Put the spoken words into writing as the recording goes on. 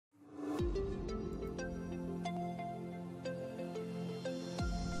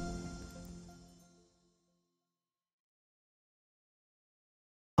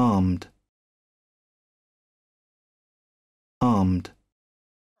armed, armed,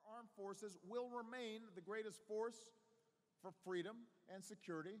 Armed forces will remain the greatest force for freedom and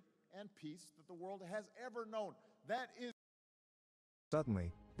security and peace that the world has ever known. That is.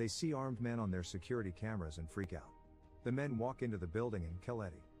 Suddenly, they see armed men on their security cameras and freak out. The men walk into the building and kill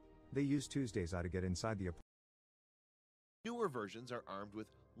Eddie. They use Tuesday's eye to get inside the apartment. Newer versions are armed with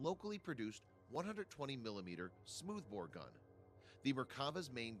locally produced 120mm smoothbore gun. The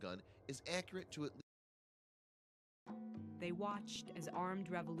Merkava's main gun is accurate to at least. They watched as armed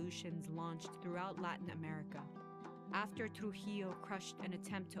revolutions launched throughout Latin America. After Trujillo crushed an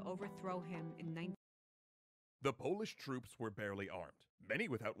attempt to overthrow him in 19. The Polish troops were barely armed, many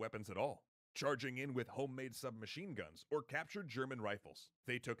without weapons at all, charging in with homemade submachine guns or captured German rifles.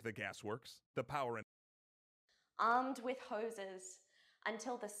 They took the gasworks, the power and armed with hoses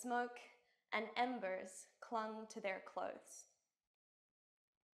until the smoke and embers clung to their clothes.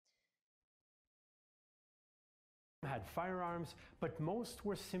 Had firearms, but most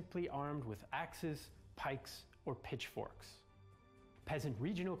were simply armed with axes, pikes, or pitchforks. Peasant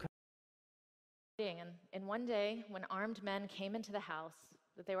regional. And one day, when armed men came into the house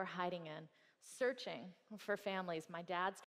that they were hiding in, searching for families, my dad's